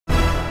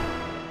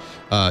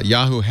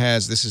Yahoo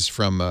has, this is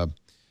from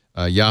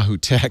Yahoo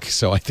Tech,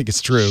 so I think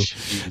it's true.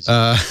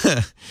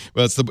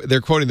 Well,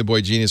 they're quoting the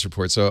Boy Genius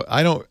report, so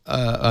I don't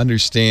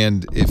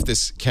understand if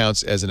this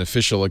counts as an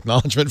official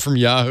acknowledgement from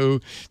Yahoo,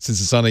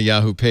 since it's on a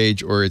Yahoo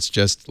page, or it's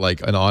just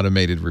like an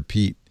automated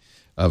repeat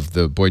of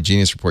the Boy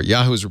Genius report.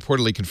 Yahoo has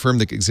reportedly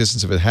confirmed the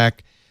existence of a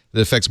hack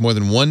that affects more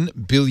than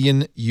 1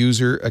 billion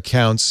user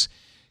accounts.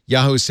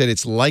 Yahoo said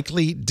it's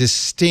likely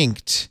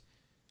distinct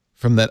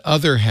from that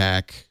other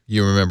hack,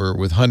 you remember,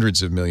 with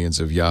hundreds of millions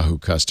of Yahoo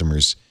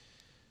customers.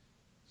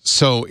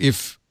 So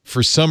if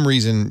for some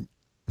reason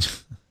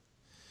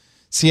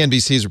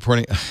CNBC is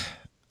reporting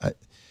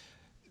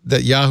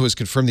that Yahoo has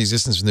confirmed the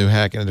existence of a new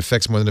hack and it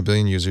affects more than 1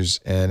 billion users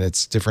and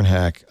it's a different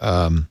hack.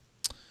 And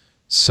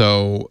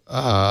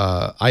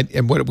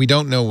what we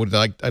don't know, what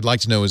I'd like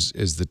to know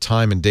is the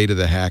time and date of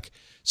the hack.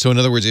 So in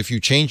other words, if you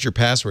changed your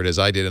password, as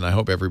I did, and I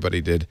hope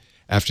everybody did,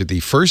 after the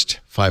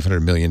first 500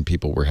 million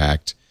people were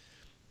hacked,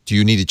 do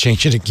you need to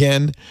change it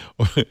again,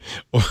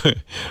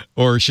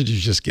 or should you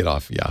just get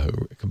off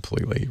Yahoo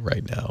completely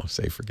right now?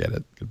 Say forget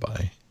it,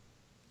 goodbye.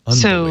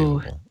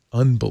 Unbelievable. So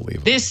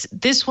unbelievable.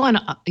 This one,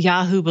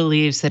 Yahoo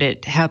believes that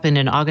it happened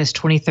in August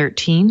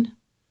 2013.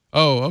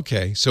 Oh,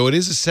 okay. So it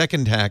is a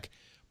second hack,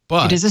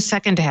 but it is a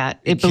second hack.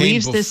 It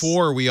believes came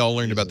before we all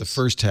learned about the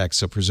first hack.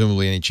 So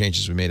presumably any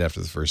changes we made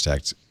after the first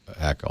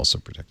hack also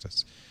protect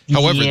us.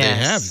 However, they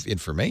have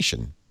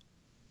information.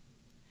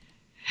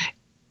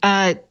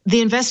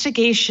 The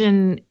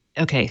investigation,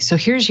 okay, so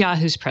here's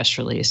Yahoo's press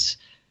release.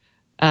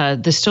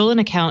 The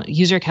stolen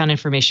user account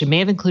information may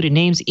have included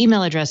names,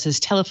 email addresses,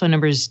 telephone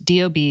numbers,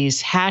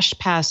 DOBs, hashed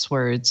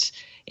passwords,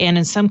 and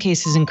in some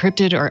cases,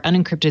 encrypted or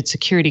unencrypted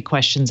security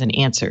questions and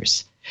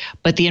answers.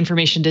 But the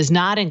information does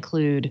not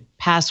include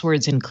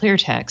passwords in clear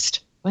text,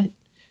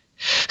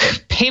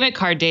 payment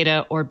card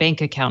data, or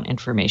bank account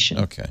information.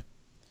 Okay.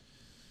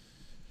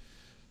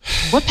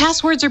 What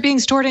passwords are being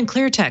stored in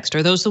clear text?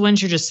 Are those the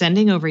ones you're just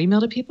sending over email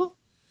to people?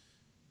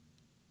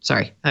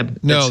 Sorry.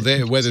 No,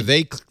 whether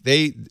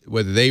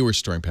they were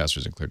storing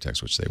passwords in clear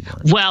text, which they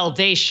weren't. Well,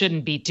 they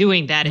shouldn't be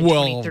doing that in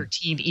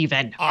 2013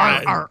 even.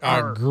 I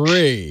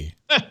agree.